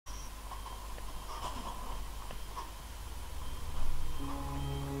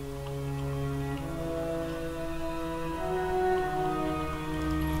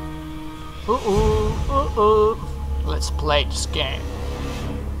Let's play this game.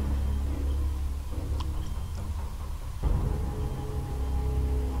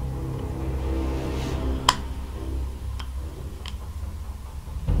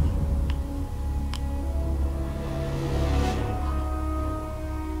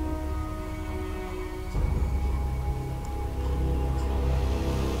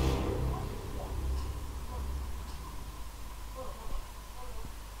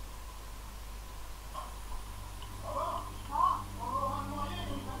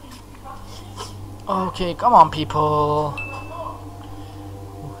 Okay, come on people.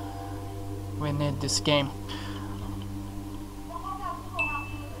 We need this game.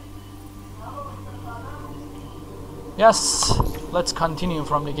 Yes, let's continue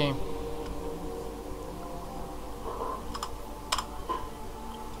from the game.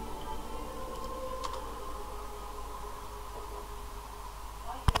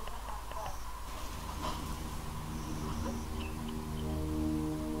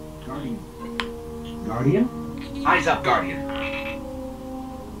 Guardian? Eyes up, Guardian.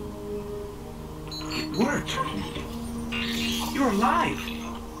 It worked. You're alive.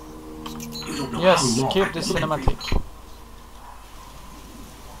 You don't know Yes, how long keep I've the been looking for you. cinematic.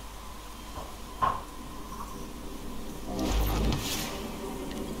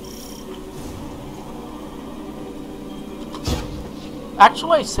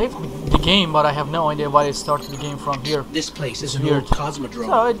 Actually, I saved the game, but I have no idea why I started the game from here. This place is It's an weird. old cosmodrome.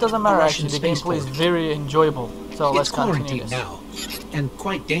 So it doesn't matter a actually, Russian the gameplay is spaceport. very enjoyable. So let's It's continue quarantined this. now, and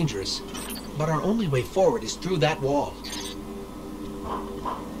quite dangerous. But our only way forward is through that wall.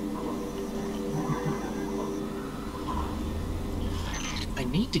 I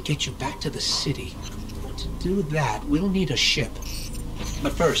need to get you back to the city. To do that, we'll need a ship.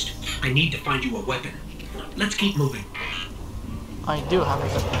 But first, I need to find you a weapon. Let's keep moving. I do have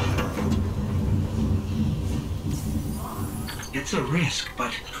it. It's a risk,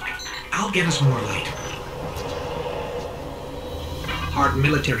 but I'll get us more light. Hard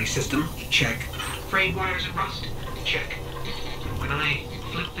military system, check. Frayed wires and rust, check. When I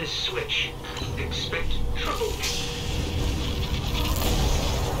flip this switch, expect trouble.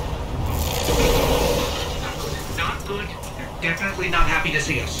 Not good. They're definitely not happy to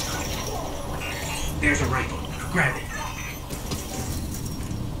see us. There's a rifle. Grab it.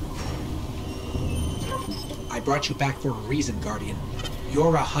 I brought you back for a reason, Guardian.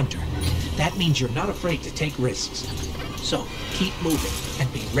 You're a hunter. That means you're not afraid to take risks. So, keep moving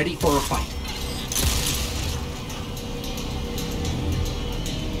and be ready for a fight.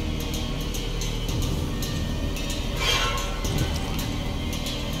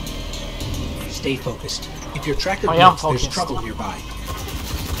 Stay focused. If your tracker I am breaks, there's focused. trouble nearby.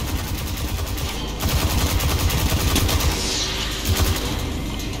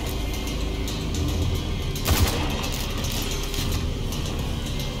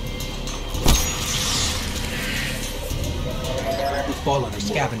 Fallen are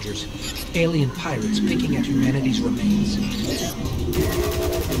scavengers, alien pirates picking at humanity's remains.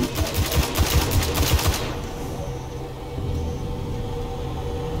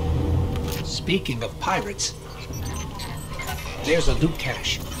 Speaking of pirates, there's a loot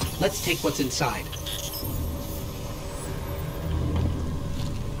cache. Let's take what's inside.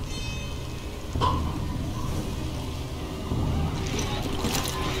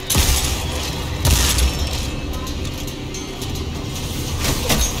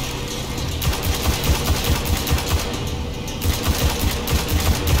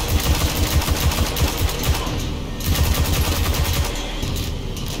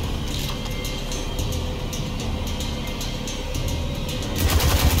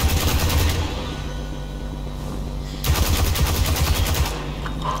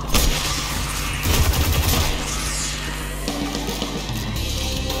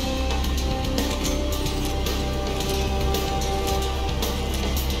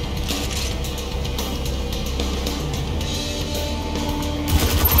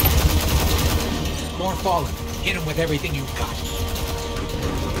 More fallen. Hit him with everything you've got.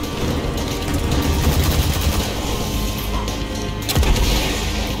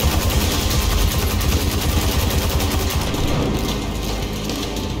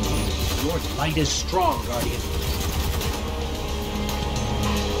 Your light is strong, Guardian.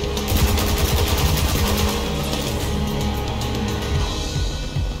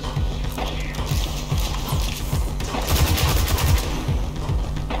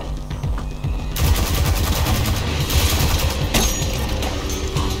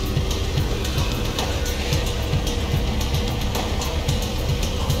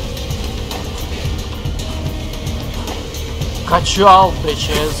 Cut you out,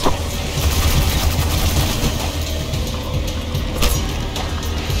 bitches.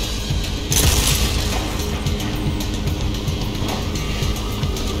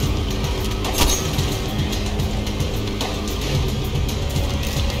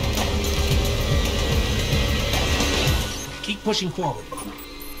 pushing forward.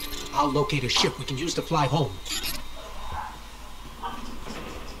 I'll locate a ship we can use to fly home.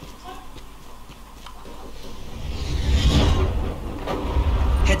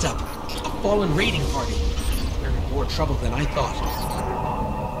 Heads up. A fallen raiding party. They're in more trouble than I thought.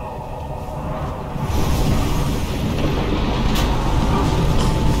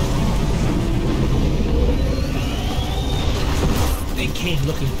 They came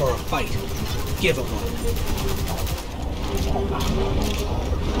looking for a fight. Give them one.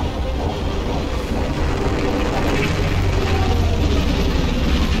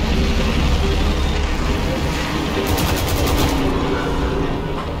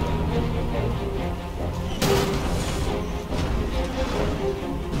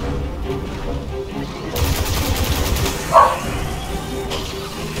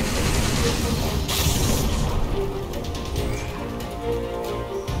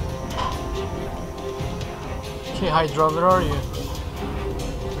 Okay, Hydra, where are you?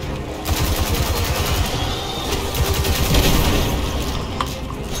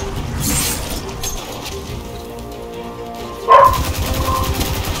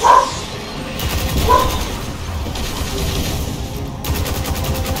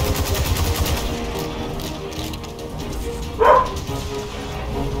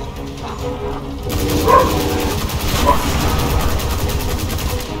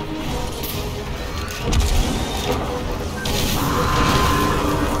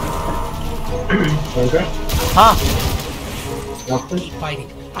 Okay. Ha! Keep fighting.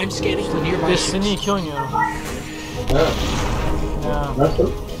 I'm scanning the nearby Destiny ships. 2 oynuyorum. Evet. Ya,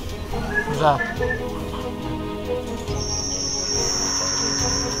 Nasıl? güzel.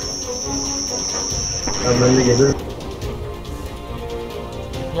 Ben de gelirim.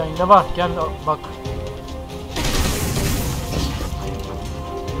 Yayında var, gel bak.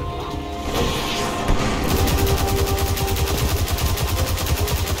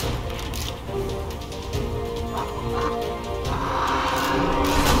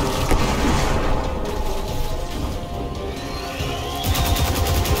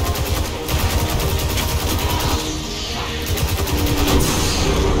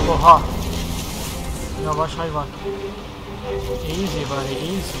 Oha. Yavaş hayvan. Easy buddy,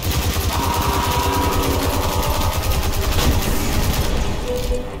 easy.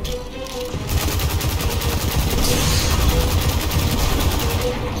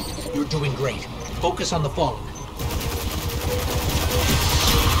 You're doing great. Focus on the fallen.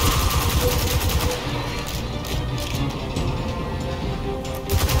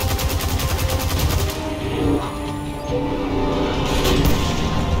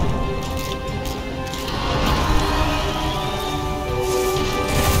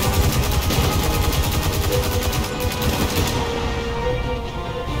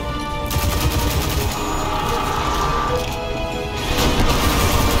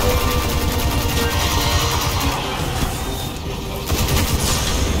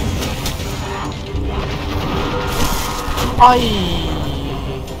 Ay.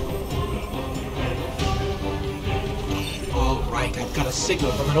 All right, I've got a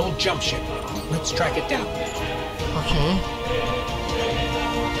signal from an old jump ship. Let's track it down. Okay.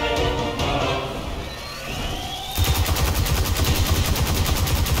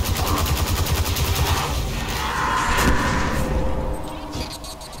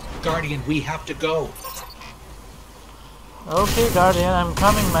 Guardian, we have to go. Okay, Guardian, I'm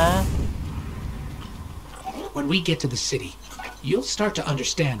coming, man. When we get to the city, you'll start to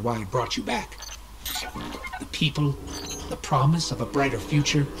understand why I brought you back. The people, the promise of a brighter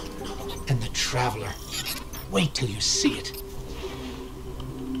future, and the traveler. Wait till you see it.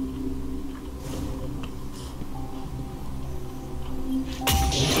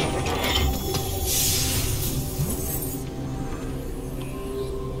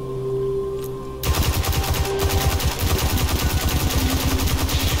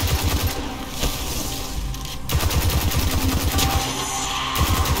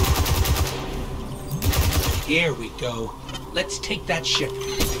 Here we go. Let's take that ship.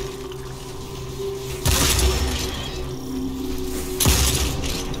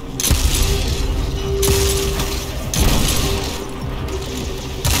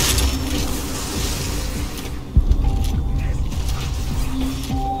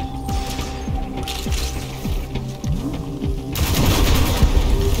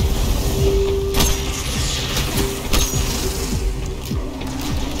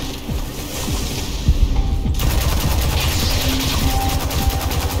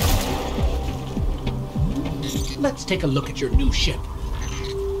 Let's take a look at your new ship.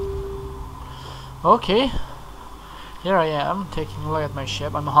 Okay. Here I am, taking a look at my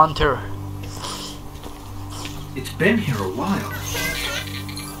ship. I'm a hunter. It's been here a while.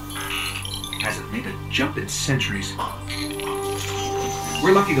 Hasn't made a jump in centuries.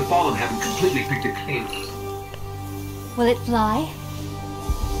 We're lucky the Fallen haven't completely picked it clean. Will it fly?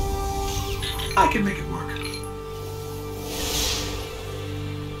 I can make it work.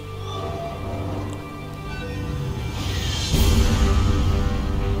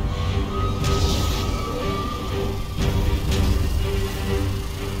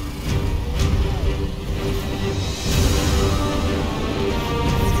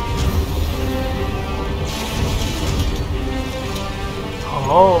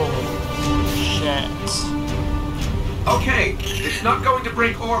 Oh, shit. Okay, it's not going to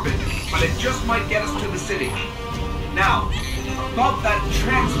break orbit, but it just might get us to the city. Now, above that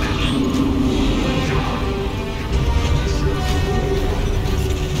transmat.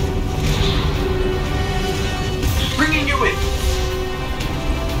 Bringing you in.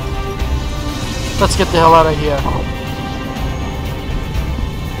 Let's get the hell out of here.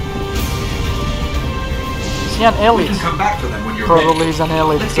 Is he an We elite? can come back to them when you're Probably ready. he's an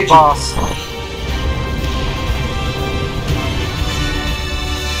elite, Let's the get boss.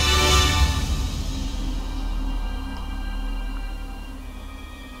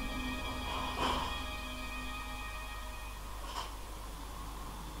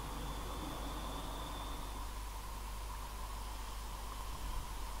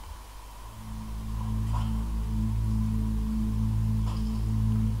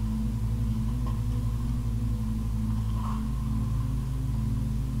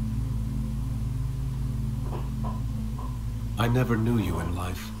 I never knew you in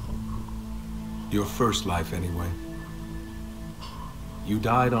life. Your first life, anyway. You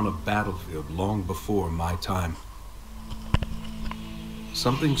died on a battlefield long before my time.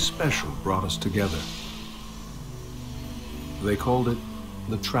 Something special brought us together. They called it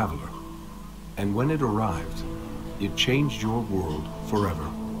the Traveler. And when it arrived, it changed your world forever.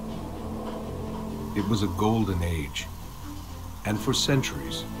 It was a golden age. And for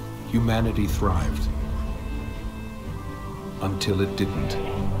centuries, humanity thrived. Until it didn't.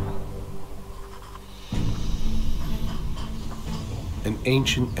 An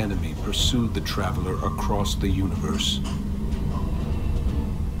ancient enemy pursued the Traveler across the universe.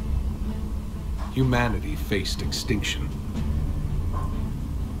 Humanity faced extinction.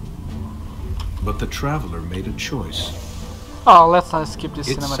 But the Traveler made a choice. Oh, let's not skip this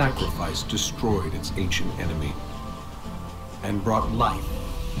Its cinematic. sacrifice destroyed its ancient enemy and brought life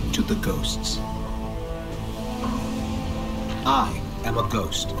to the ghosts. I am a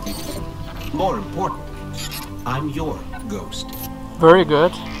ghost. More importantly, I'm your ghost. Very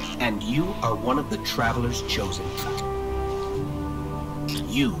good. And you are one of the Traveler's chosen.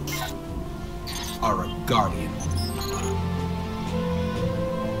 You are a guardian.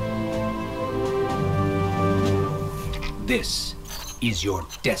 This is your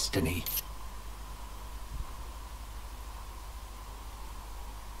destiny.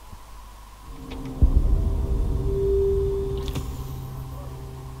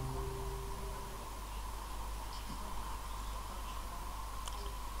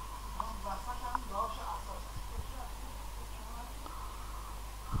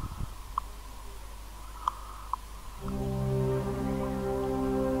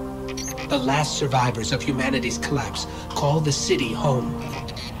 The last survivors of humanity's collapse call the city home.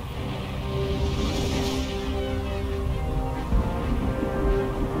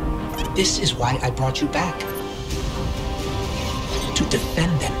 This is why I brought you back. To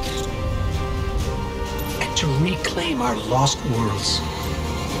defend them. And to reclaim our lost worlds.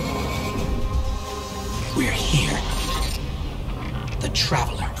 We're here. The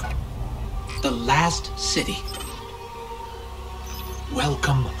Traveler. The last city.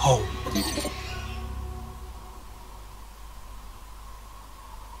 Welcome home.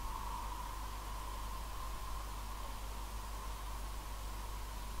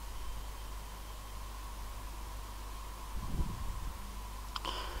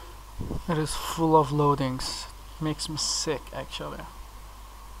 It is full of loadings. Makes me sick, actually.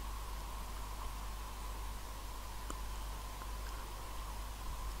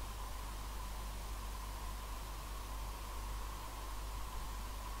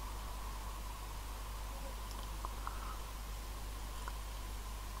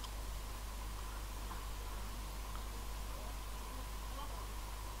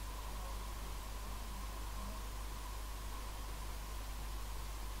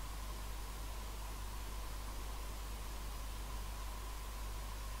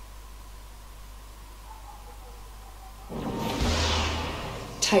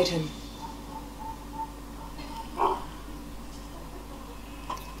 Titan.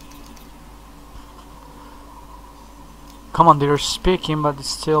 Come on, they're speaking, but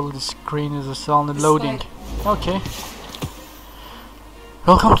still the screen is still on the loading. Okay.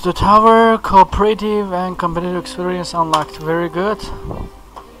 Welcome to the tower. Cooperative and competitive experience unlocked. Very good.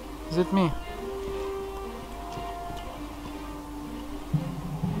 Is it me?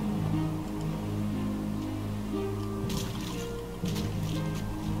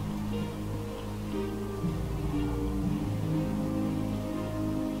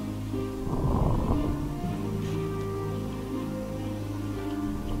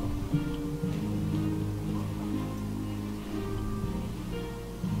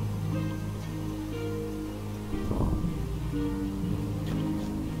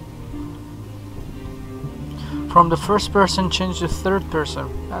 From the first person change to third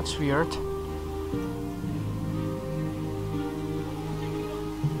person. That's weird.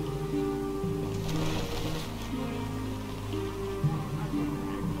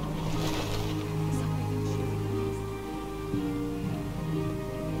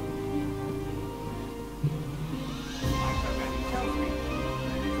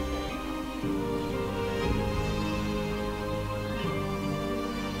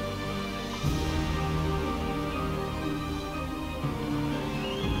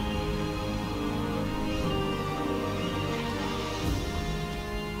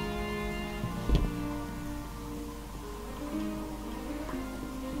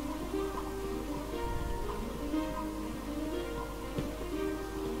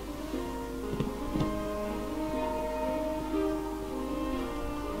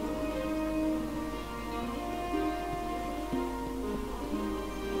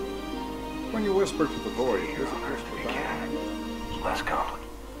 When you whisper to the void, is it just for that? Less complicated.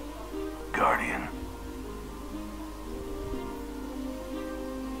 Guardian.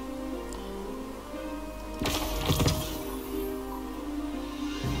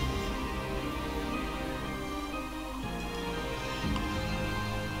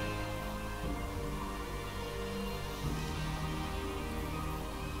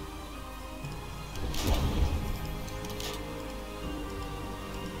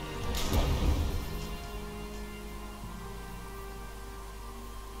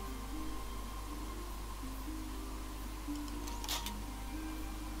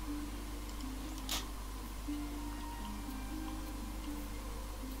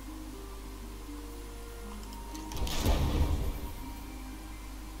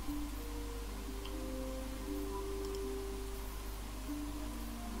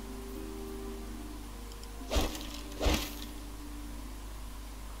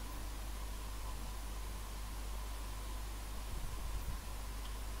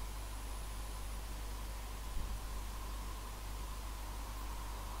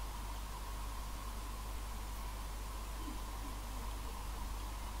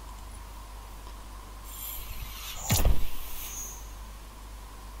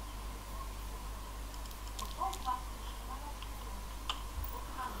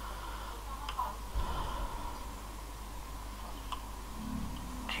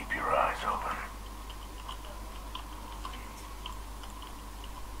 Keep your eyes open.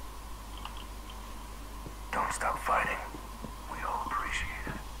 Don't stop fighting. We all appreciate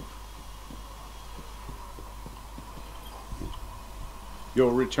it.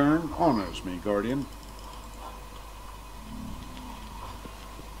 Your return honors me, Guardian.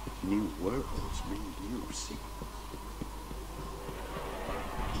 New worlds mean new secrets.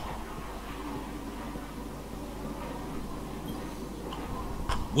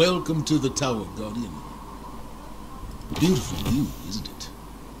 Welcome to the tower, Guardian. Beautiful view, isn't it?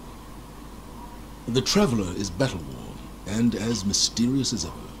 The Traveler is battle-worn and as mysterious as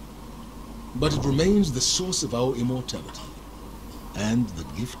ever. But it remains the source of our immortality and the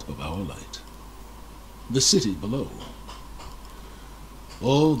gift of our light. The city below.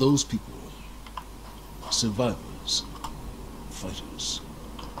 All those people. Survivors. Fighters.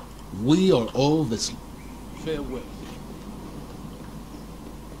 We are all that's... Farewell.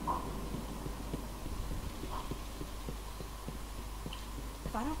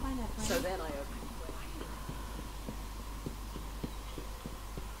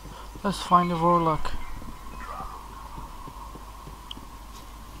 Let's find the warlock.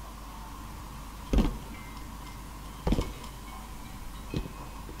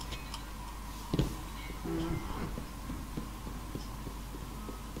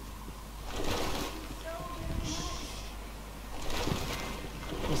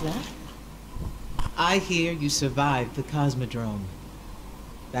 Was that? I hear you survived the Cosmodrome.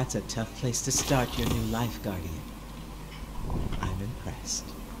 That's a tough place to start your new life, Guardian. I'm impressed.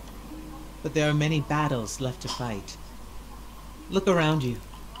 But there are many battles left to fight. Look around you.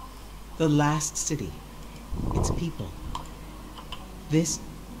 The last city. Its people. This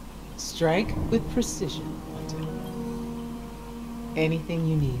strike with precision, Hunter. Anything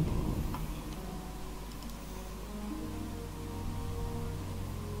you need?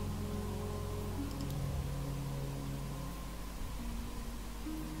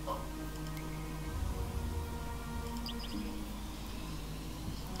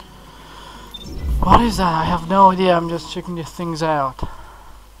 What is that? I have no idea. I'm just checking these things out.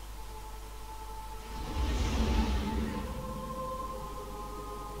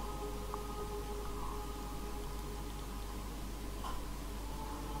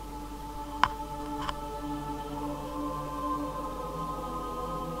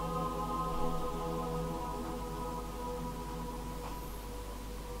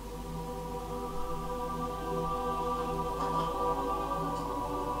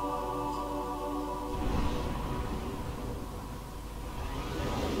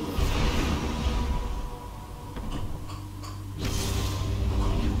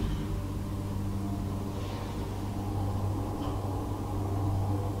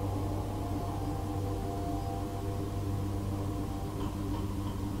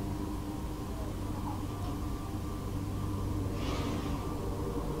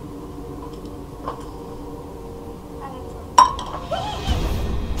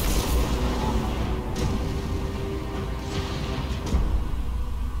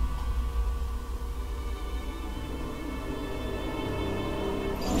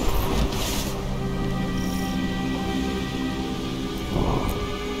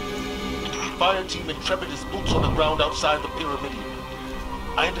 Fire team Intrepid is boots on the ground outside the Pyramidion.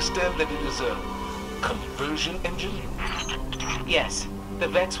 I understand that it is a conversion engine? Yes. The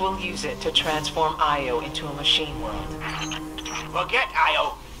Vex will use it to transform Io into a machine world. Forget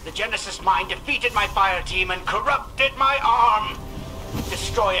Io. The Genesis Mind defeated my fire team and corrupted my arm.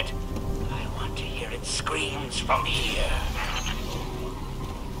 Destroy it. I want to hear its screams from here.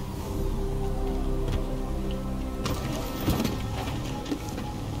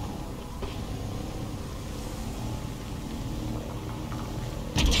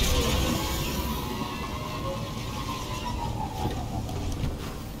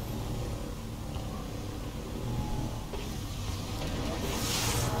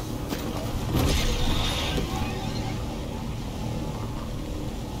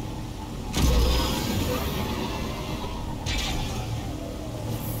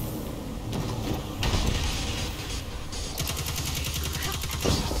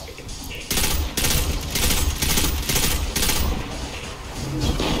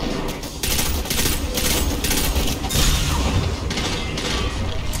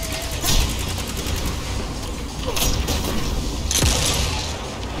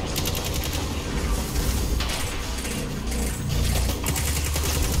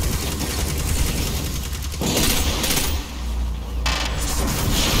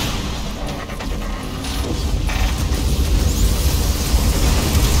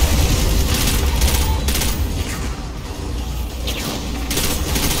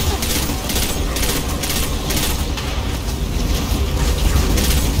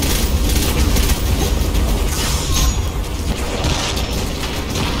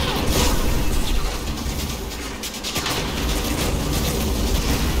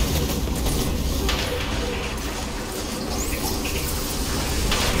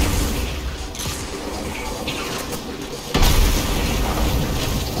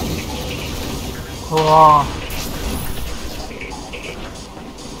 Wow.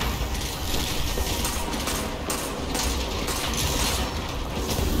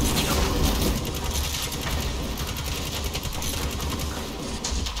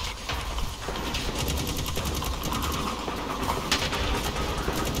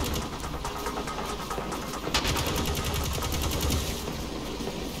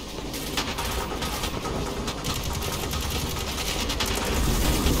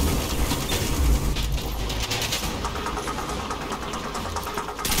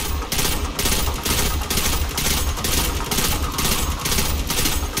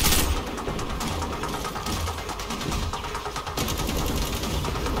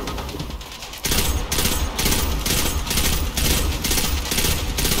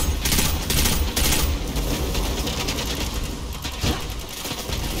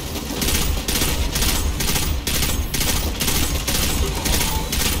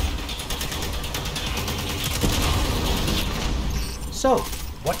 So,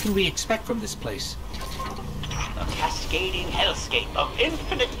 what can we expect from this place? A cascading hellscape of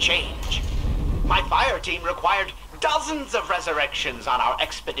infinite change. My fire team required dozens of resurrections on our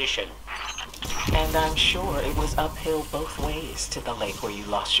expedition. And I'm sure it was uphill both ways to the lake where you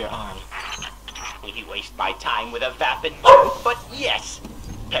lost your arm. exactly waste my time with a vapid joke, but yes,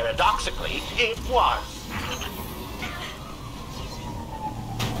 paradoxically, it was.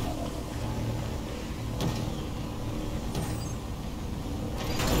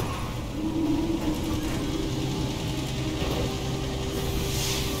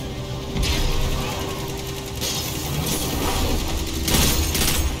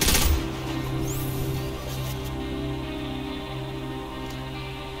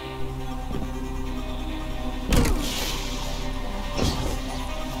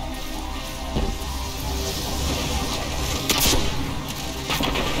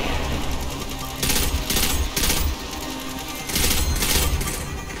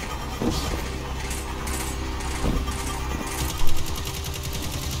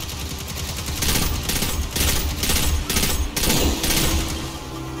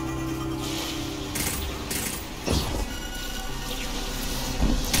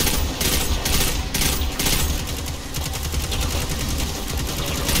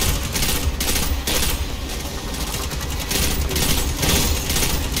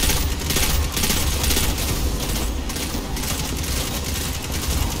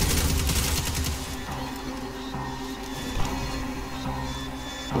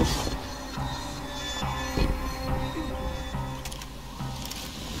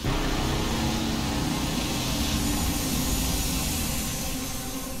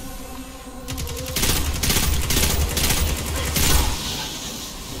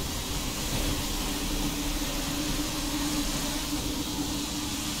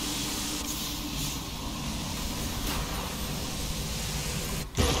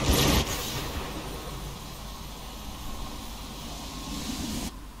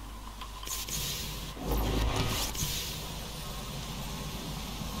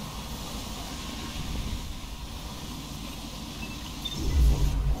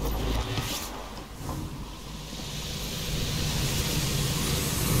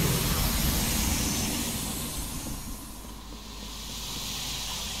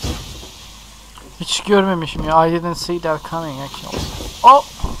 Hiç görmemişim ya. I didn't see that coming actually. Oh!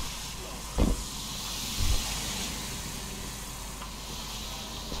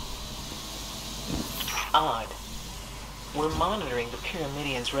 Odd. We're monitoring the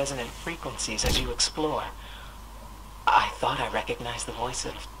Pyramidian's resonant frequencies as you explore. I thought I recognized the voice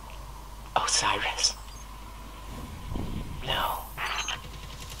of Osiris. No.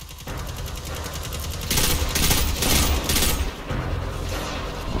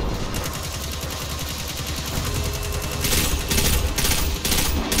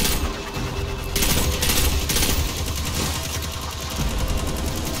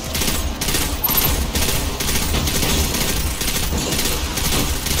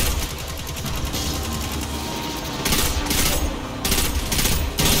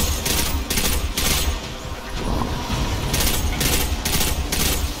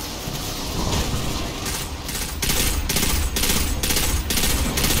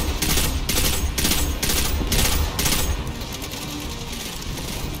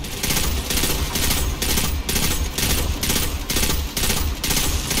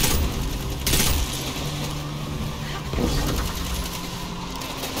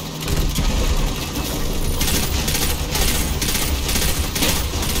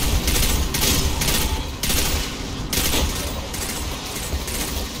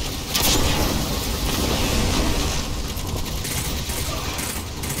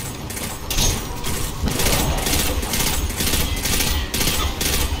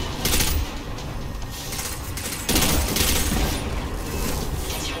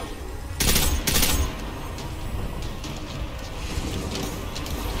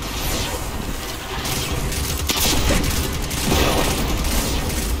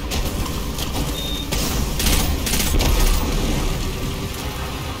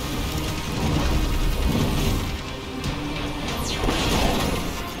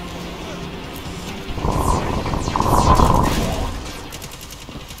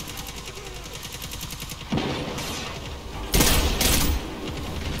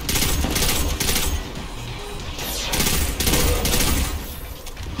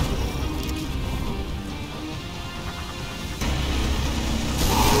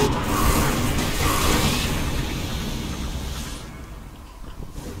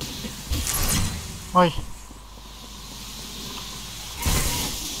 Ay.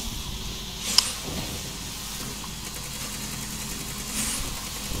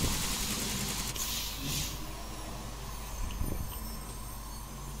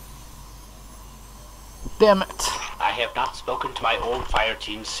 Damn it. I have not spoken to my old fire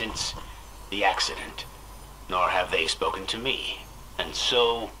team since the accident, nor have they spoken to me. And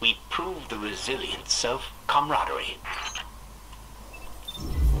so we prove the resilience of camaraderie.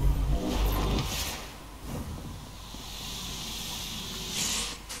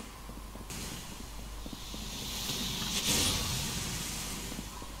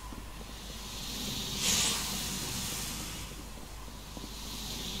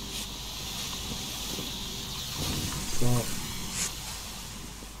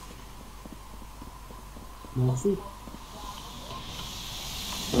 Nasıl?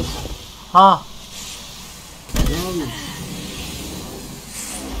 Ha. Ne yapıyorsun?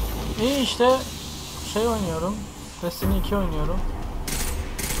 İyi işte şey oynuyorum. Destiny 2 oynuyorum.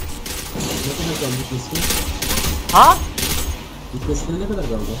 Ne kadar kaldı bitmesine? Ha? Bitmesine ne kadar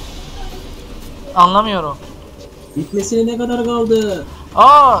kaldı? Anlamıyorum. Bitmesine ne kadar kaldı?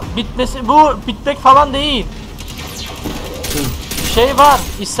 Aa, bitmesi bu bitmek falan değil. Şey var.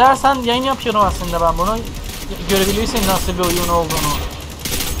 İstersen yayın yapıyorum aslında ben bunu. Görebilirsin nasıl bir oyun olduğunu.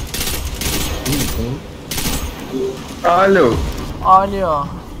 Alo. Alo.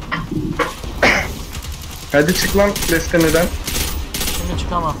 Hadi çık lan Destiny'den. Şimdi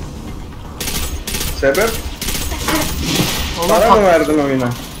çıkamam. Sebep? Oğlum, para mı verdin oyuna?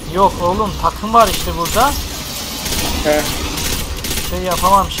 Yok oğlum, takım var işte burada. He. Şey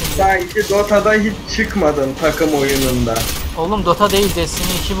yapamam şimdi. Sanki Dota'da hiç çıkmadın takım oyununda. Oğlum Dota değil,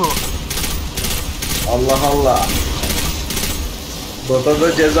 Destiny 2 bu. Allah Allah.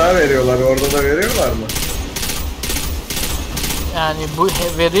 Dota'da ceza veriyorlar, orada da veriyorlar mı? Yani bu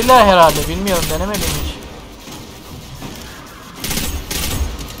verirler herhalde, bilmiyorum, denemedim hiç.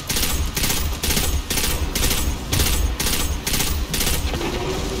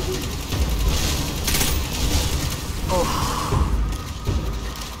 Of.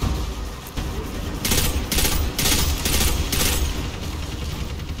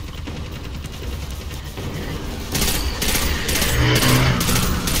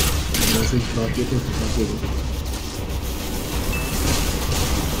 Nasıl fark ediyorsun?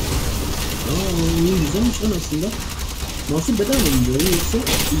 İyi güzelmiş lan aslında. Nasıl bedava mı böyle yoksa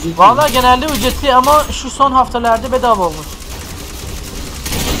ücretli? Valla genelde ücretli ama şu son haftalarda bedava olmuş.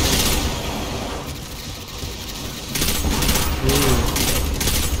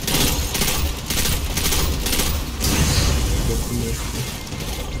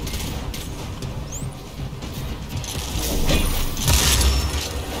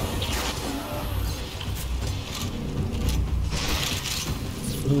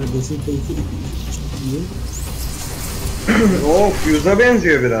 Oo, Fuse'a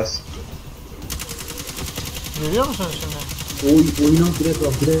benziyor biraz. Görüyor musunuz şimdi? Oyuna direkt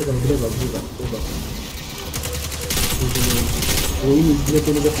al. Oyun direkt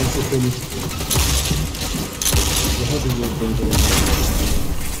olacak konsept olmuş. Daha da zor olacak.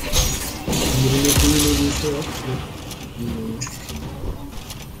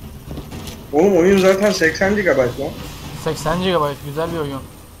 Oğlum oyun zaten 80 GB lan. 80 GB, güzel bir oyun.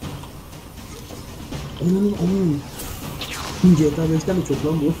 GTA 5'ten mi çok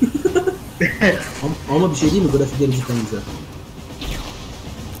lan bu? ama bir şey değil mi? Grafikleri cidden güzel.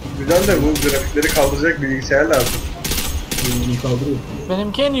 Güzel de bu grafikleri kaldıracak bilgisayar lazım. Kaldırıyor.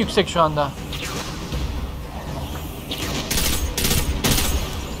 Benimki en yüksek şu anda.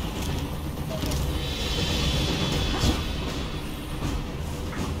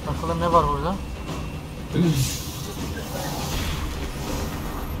 Bakalım ne var burada?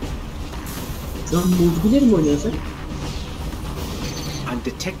 Şu an multiplayer mi oynuyorsun? I'm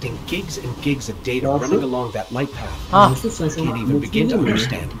detecting gigs and gigs of data running along that light path. Ha. Can't even begin to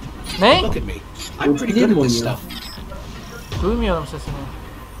understand. Ne? Look at me. I'm pretty good at this stuff. Duymuyorum sesini.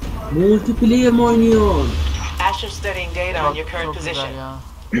 Multiplayer mi oynuyorsun? Asher studying data on your current position.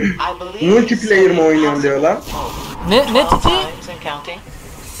 I believe Multiplayer mi oynuyorsun diyor lan? Ne titi?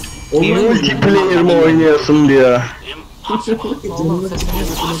 Multiplayer mi oynuyorsun diyor. Oğlum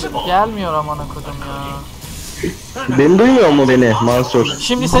sesiniz gelmiyor amına kodum ya. Beni duymuyor mu beni Mansur?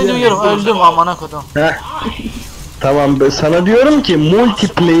 Şimdi seni duyuyorum, öldüm amına kodum. Heh. Tamam, sana diyorum ki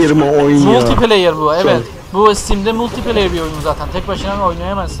multiplayer mi oynuyor? Multiplayer bu, evet. Bu Steam'de multiplayer bir oyun zaten. Tek başına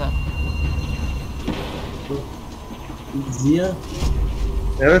oynayamazsın. Ziya.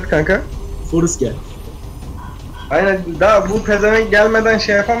 Evet kanka. Forrest gel. Aynen, daha bu pezevenk gelmeden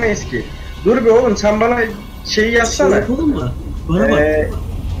şey yapamayız ki. Dur be oğlum, sen bana şeyi yazsana. Şey yapalım mı? Bana bak.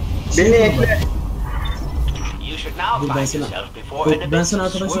 Beni ekle. Dur ben sana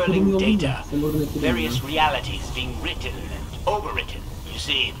arkadaşlık kurumu yollayayım da. Sen oradan ekleyelim.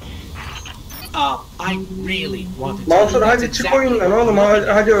 I really wanted to. Mansur hadi çık oyundan oğlum,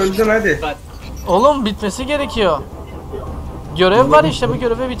 hadi öldün hadi. Oğlum bitmesi gerekiyor. Görev var işte, bu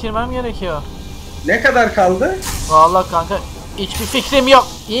görevi bitirmem gerekiyor. Ne kadar kaldı? Vallahi kanka Hiçbir fikrim yok.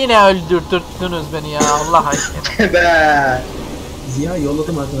 Yine öldürdünüz beni ya Allah aşkına. Be. Ziya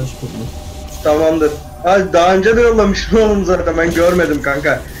yolladım arkadaş kodunu. Tamamdır. Ha, daha önce de yollamıştım oğlum zaten ben görmedim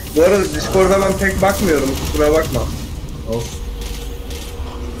kanka. Bu arada Discord'a ben pek bakmıyorum kusura bakma. Olsun.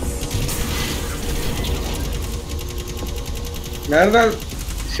 Nereden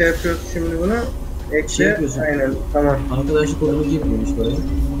şey yapıyoruz şimdi bunu? Ekle. Şey yapıyorsun. Aynen tamam. Arkadaşlık kodunu girmiyormuş buraya.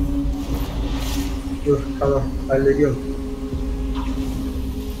 Dur tamam hallediyorum.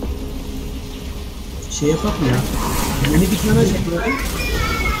 Şey yapalım ya. Yeni bitmemez mi böyle?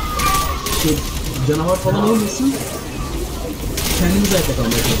 Şey, canavar falan olmasın. Kendimiz ayakta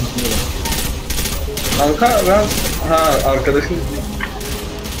kalmaya çalışıyoruz. Kanka ben arkadaşın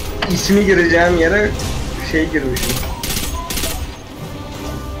ismi gireceğim yere şey girmişim.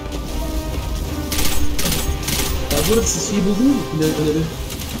 Ya burada siz şeyi buldunuz mu? Planları.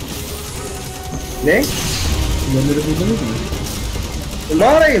 Ne? Planları buldunuz mu?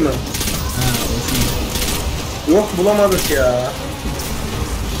 Mağarayı mı? Ha olsun. Yok bulamadık ya.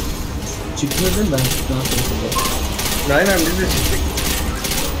 Çıktınız değil mi? Ben çıktıktan sonra. Aynen biz de çıktık.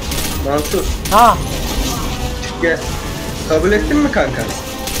 Mansur. Ha. Gel. Kabul ettin mi kanka?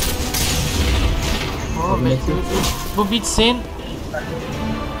 Oğlum bu bitsin.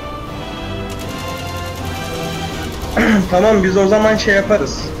 Tamam biz o zaman şey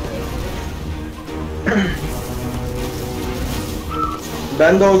yaparız.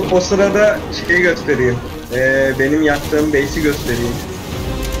 Ben de o sırada şeyi göstereyim. Benim yattığım base'i göstereyim.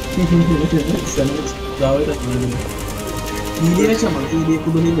 Sen davet etmedin. İyiliği aç ama iyiliği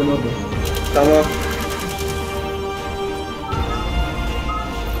kullanayım ben orada. Tamam.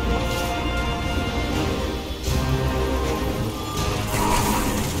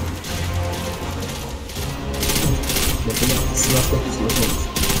 Bakın silah olmuş.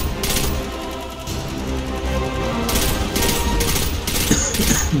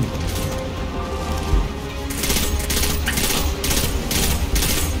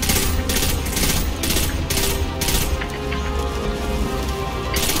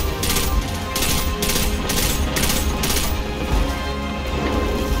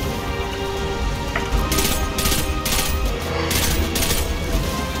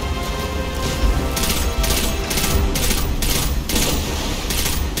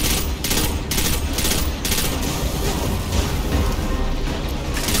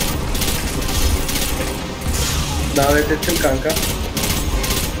 Davet ettim kanka.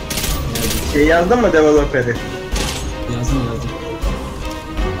 Şey yazdın mı developer'i? Yazdım.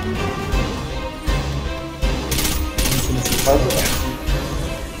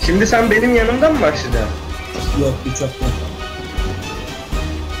 Şimdi sen benim yanımdan mı başlayacaksın? Yok uçakla.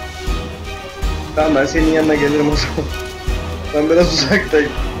 Tamam ben senin yanına gelirim o zaman. Ben biraz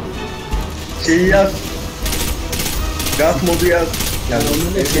uzaktayım. Şeyi yaz. Gaz modu yaz. Yani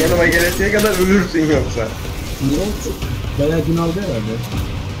senin yanıma gelesiye kadar ölürsün yoksa. Niye? Bayağı gün aldı herhalde.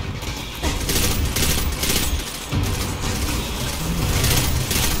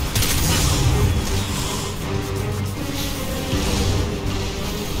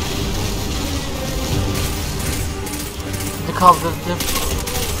 Hadi kaldırdım.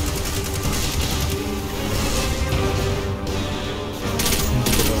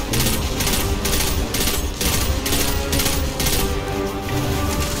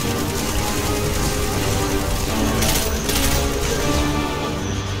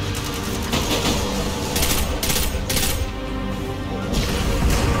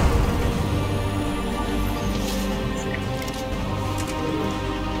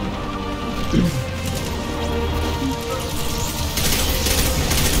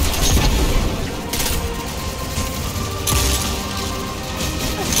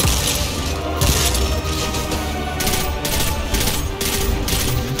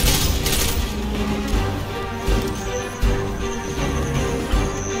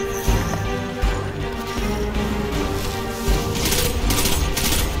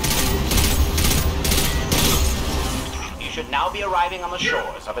 Now be arriving on the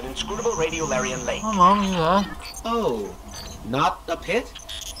shores of an inscrutable radiolarian lake. Tamam güzel. Oh, not a pit?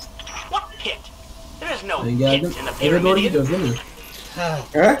 What pit? There is no Ben pit geldim. in the Eve doğru pyramid. gidiyoruz değil mi?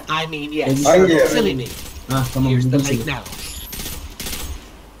 I mean, yes. Hangi eve? Silly me. Ha tamam Here's the buldum lake seni. now.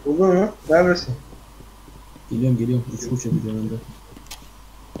 Buldun mu? Neredesin? Geliyorum. Uç yapacağım önde.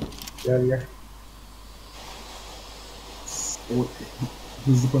 Gel. O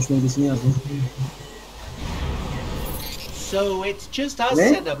hızlı koşma hedesini yazdım. So it's just us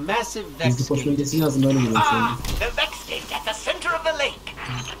Ne? and a massive Hızlı vex koşma gate. hedesini yazdım öyle gidiyorum şu Ah, anda. the vex gate at the center of the lake.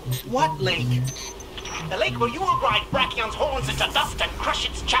 What lake? The lake where you will grind Brachion's horns into dust and crush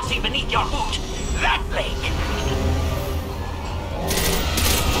its chassis beneath your boot. That lake.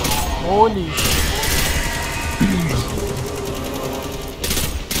 Holy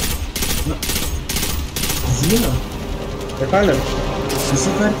Zina. Efendim? Bu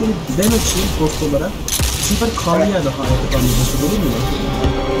seferki ben açayım post olarak. Bu sefer karlı yerde hayatı kalmayacak olur mu?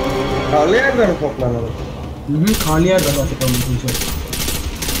 Karlı yerde mi toplanalım? Karlı yerde hayatı kalmayacak.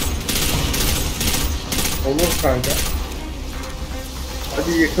 Olur kanka.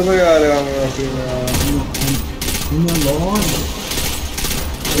 Hadi yıkılıyor galiba amına koyayım ya. Bu ne lan?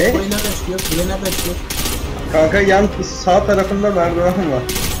 Ne? Buraya nereden çıkıyor? Buraya nereden çıkıyor? Kanka yan sağ tarafında merdiven var.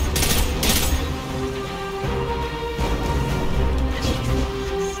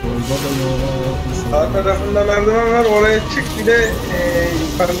 Sağ tarafında merdiven var, oraya çık, bir de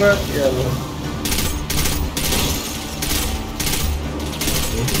yukarıda yer var.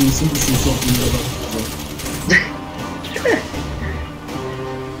 Kesin düşün çok bilmiyorum.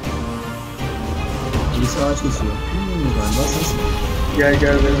 Birisi ağaç kesiyor. Galiba sensin. Gel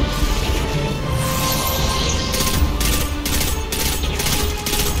benim.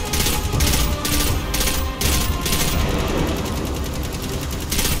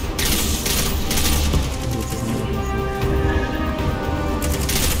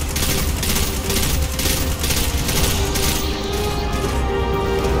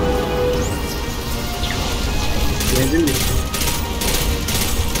 Geldin mi?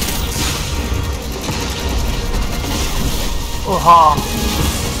 Oha.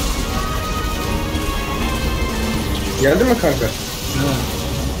 Geldi mi kanka?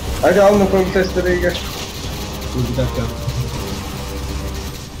 Hadi al motoru testereyi gel. Dur bir dakika.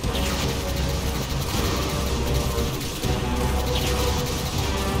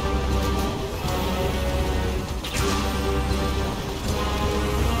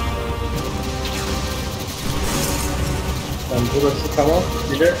 Yani burası tamam,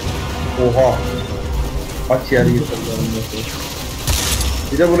 bir de oha. Kaç yer yıkıldı.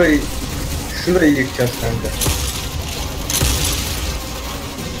 Bir de burayı, şurayı yıkacağız kanka.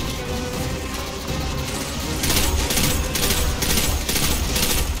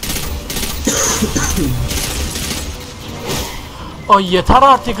 O yeter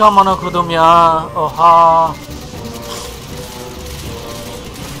artık amına kodum ya. Oha.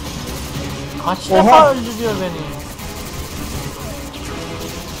 Kaç defa öldürüyor beni.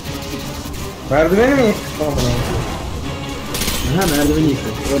 Merdiveni mi yıktık lan bana? Ha merdiveni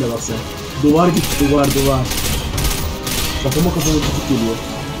yıktık. Öyle bak sen. Duvar gitti duvar. Kafama tutup geliyor.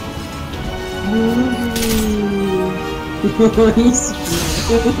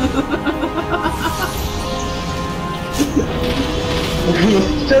 Nasıl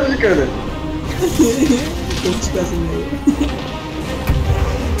tutacağız yukarı? Çok çıkarsın ya.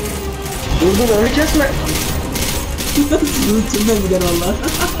 Dur onu kesme. Tümden gider valla.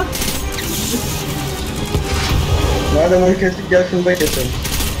 Madem onu kestik, gel şunu da keselim.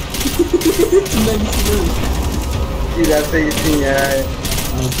 Tümden gitsin böyle. Giderse gitsin ya.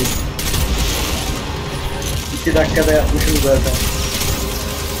 2 dakikada yapmışım zaten.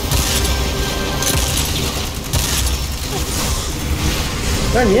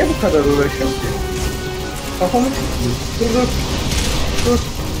 Ben niye bu kadar uğraşıyorum ki? Kafamı sıkıyor. Dur.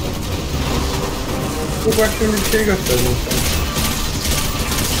 Dur bak, şimdi bir şey göstereyim sana.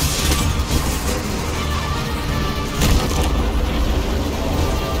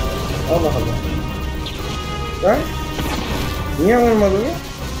 Allah Allah. Ben? Niye vurmadın ya?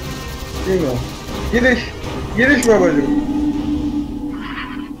 Bilmiyorum. Giriş babacığım.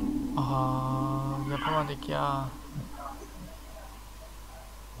 Aha, yapamadık ya.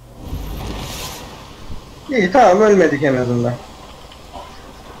 İyi, tamam, ölmedik en azından.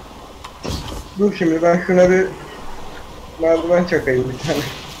 Dur şimdi ben şuna bir merdiven çakayım bir tane.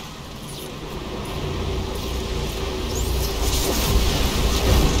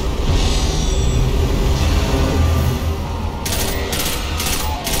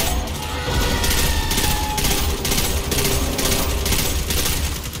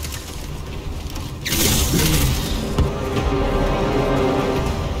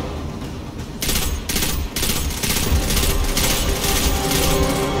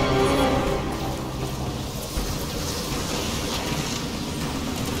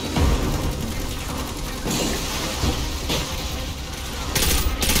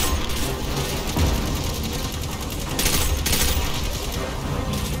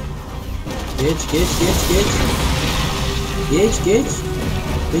 Geç. Geç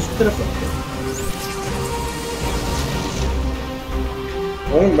bu tarafa.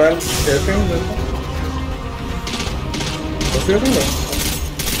 Oğlum ben şey yapıyorum zaten. Bakıyordum da.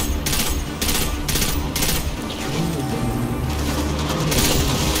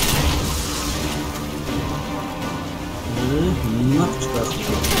 Nasıl çıkarsın?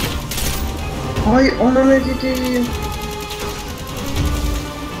 Ay ananı gideyim.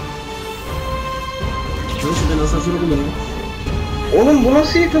 Neyse ben asansörü kullanıyorum. Oğlum bu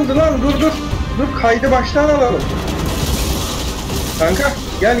nasıl yıkıldı lan? Dur dur. Dur kaydı baştan alalım. Kanka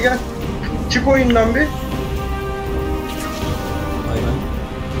gel. Çık oyundan bir. Hayvan.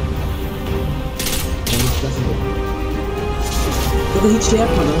 Ya da hiç şey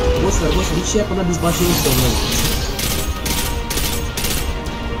yapmadan, boş ver hiç şey yapmadan biz başlayalım sonra.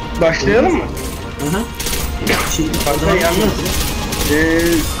 Başlayalım mı? Aha. Kanka yalnız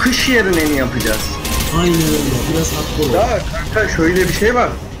kış yerine mi yapacağız? Aynen öyle. Biraz hardcore olur. Ya kanka şöyle bir şey var.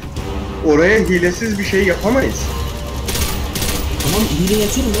 Oraya hilesiz bir şey yapamayız. Tamam hile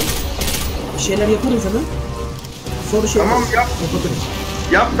açarım ben. Bir şeyler yaparız hemen. Sonra şey tamam yaparız. yap. Kapatırız.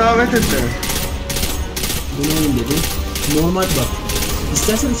 Yap davet et beni. Bunu alayım dedim. Normal bak.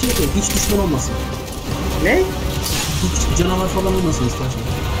 İstersen şey yapayım. Hiç düşman olmasın. Ne? Hiç canavar falan olmasın istersen.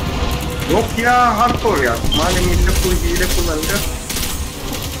 Yok ya hardcore ya. Madem hile kullanacağız.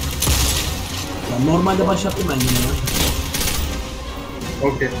 Ya normalde başlattım ben yine ya.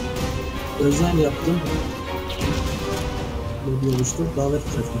 Okey. Özel yaptım. Lobi oluştur. Davet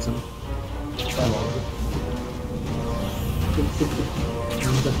ettim sana. Tamam.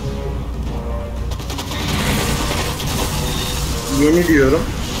 Yeni diyorum.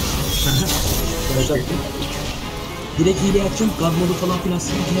 Başlattım. Direkt hile yapacağım. Gaz modu falan filan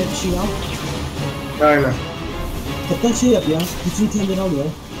silip her şeyi al. Aynen. Hatta şey yap ya. Bütün itemleri al ya.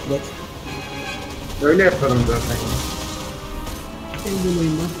 Bak. Öyle yaparım zaten. En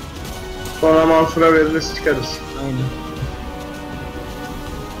oyundan. Sonra Mansur'a veririz çıkarız. Aynen.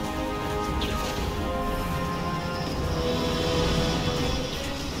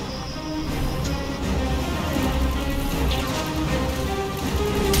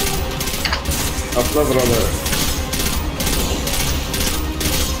 Atla buraları.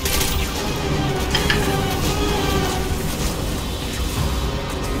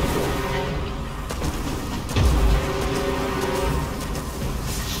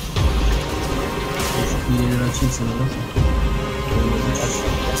 Hileleri açayım sana da.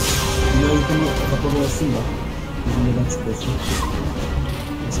 Bina yıkama kapalı olsun da. Yüzünden açık olsun.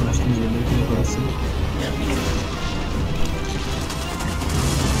 Mesela açtım hileleri yaparsın.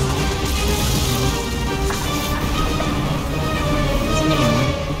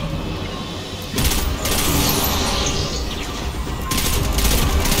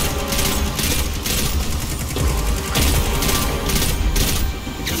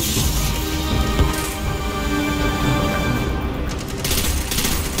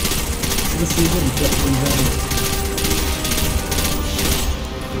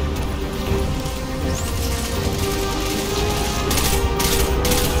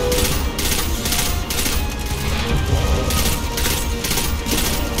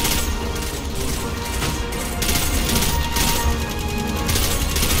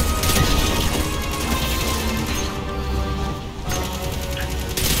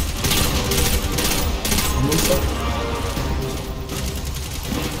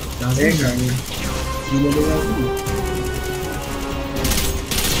 Yazdım mı yani? Hileleri yazdın mı?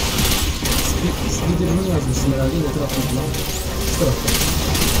 Speeder'ını yazmışsın herhalde o taraftan falan. Şu taraftan.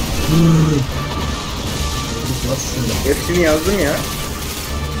 Hepsini yazdım ya.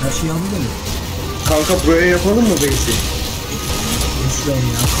 Her şeyi aldın mı? Kanka buraya yapalım mı beysi? Lütfen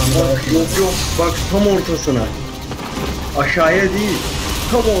ya. Yok bak tam ortasına. Aşağıya değil.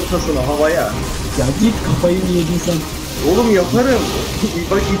 Tam ortasına havaya. Ya git kafayı mı yedin sen? Oğlum yaparım.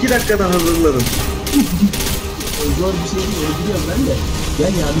 Bak 2 dakikada hazırlarım. Zor bir şey değil öyle biliyorum ben de.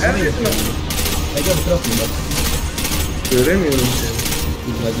 Gel ya bir şey yapalım. Gel bu taraftan bak. Göremiyorum seni.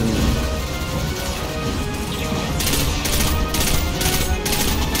 İbrahim ya.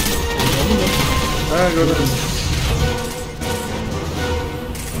 Ha gördüm.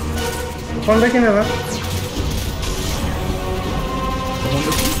 Kafandaki ne var?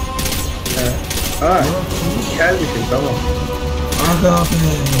 Ha, gelmişim tamam. Aga be.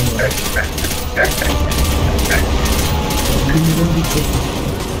 Bilmiyorum bir çok.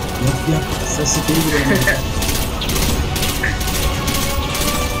 Yap sesi geri girelim.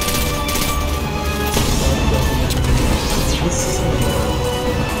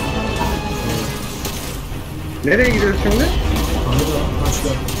 Nereye gidiyoruz şimdi? Kanka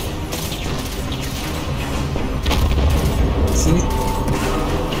başla. Seni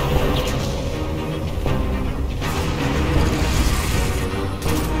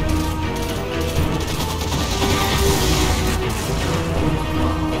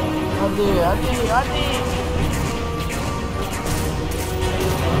Hadi.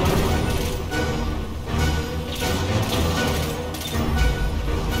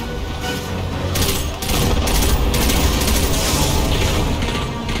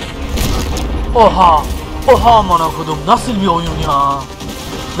 Oha! Oha aman okudum. Nasıl bir oyun ya?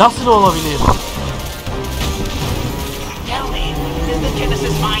 Nasıl olabilir? Tell me, did the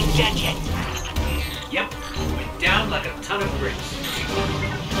Genesis mine dead yet? Yep, went down like a ton of bricks.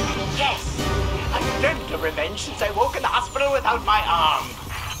 Yes! I've dreamt of revenge since I woke in the hospital without my arm.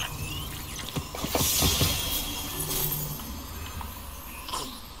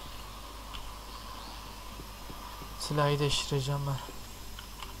 Silahı değiştireceğim ben.